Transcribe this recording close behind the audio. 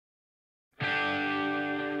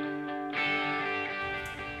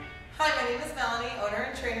Hi, my name is Melanie, owner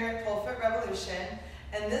and trainer at PoleFit Revolution,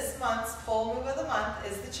 and this month's pole move of the month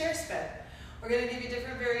is the chair spin. We're going to give you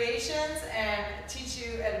different variations and teach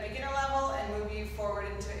you at a beginner level and move you forward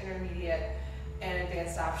into intermediate and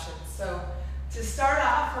advanced options. So to start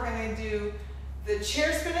off, we're going to do the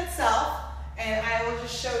chair spin itself, and I will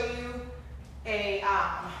just show you a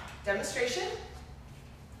demonstration.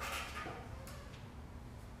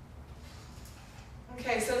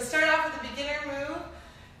 Okay, so to start off with the beginner move,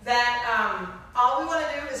 that all we want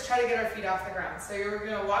to do is try to get our feet off the ground. So you're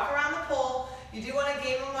going to walk around the pole. You do want to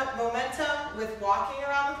gain momentum with walking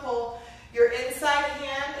around the pole. Your inside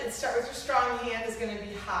hand, and start with your strong hand, is going to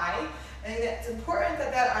be high. And it's important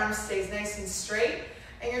that that arm stays nice and straight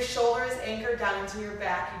and your shoulder is anchored down into your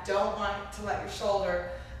back. You don't want to let your shoulder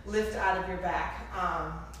lift out of your back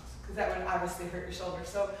because that would obviously hurt your shoulder.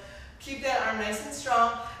 So keep that arm nice and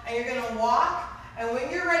strong, and you're going to walk. And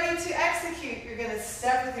when you're ready to execute, you're going to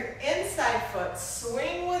step with your inside foot,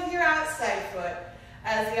 swing with your outside foot.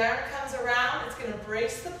 As the arm comes around, it's going to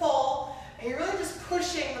brace the pole, and you're really just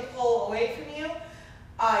pushing the pole away from you.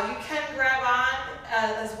 You can grab on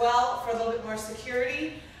as well for a little bit more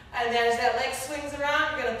security. And then as that leg swings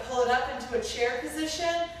around, you're going to pull it up into a chair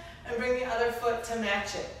position and bring the other foot to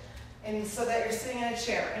match it, and so that you're sitting in a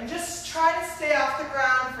chair. And just try to stay off the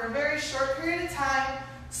ground for a very short period of time.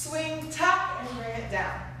 Swing, tuck, and bring it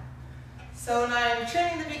down. So when I'm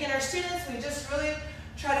training the beginner students, we just really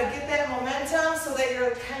try to get that momentum so that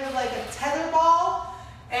you're kind of like a tether ball,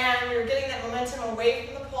 and you're getting that momentum away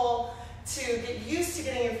from the pole to get used to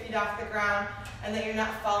getting your feet off the ground and that you're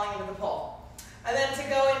not falling into the pole. And then to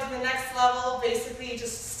go into the next level, basically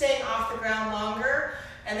just staying off the ground longer,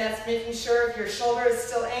 and that's making sure if your shoulder is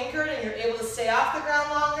still anchored and you're able to stay off the ground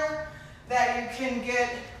longer, that you can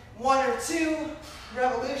get 1 or 2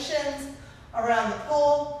 revolutions around the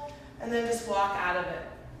pole and then just walk out of it.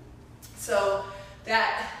 So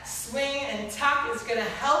that swing and tuck is going to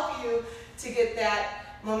help you to get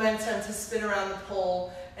that momentum to spin around the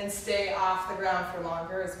pole and stay off the ground for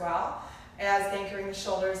longer, as well as anchoring the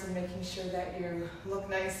shoulders and making sure that you look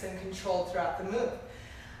nice and controlled throughout the move.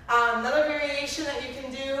 Another variation that you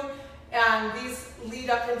can do, and these lead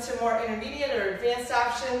up into more intermediate or advanced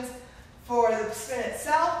options for the spin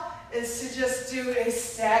itself, is to just do a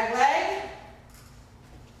stag leg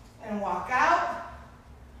and walk out.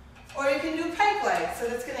 Or you can do pike leg, so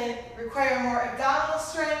that's going to require more abdominal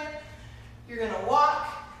strength. You're going to walk,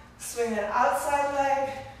 swing that outside leg,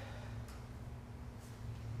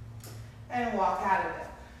 and walk out of it.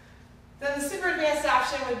 Then the super advanced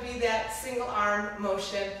option would be that single arm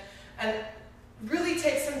motion, and really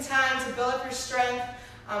take some time to build up your strength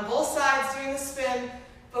on both sides doing the spin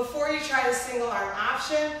before you try the single arm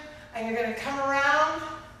option. And you're going to come around,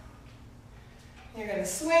 you're going to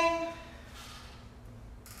swing,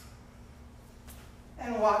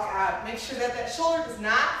 and walk out. Make sure that that shoulder does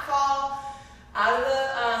not fall out of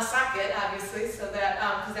the socket, obviously, so that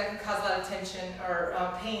because that can cause a lot of tension or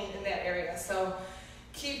pain in that area. So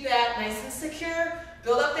keep that nice and secure,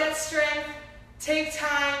 build up that strength, take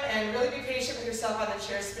time, and really be patient with yourself on the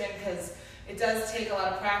chair spin, because it does take a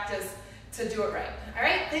lot of practice to do it right. All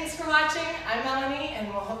right, thanks for watching. I'm Melanie, and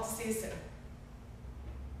we'll hope to see you soon.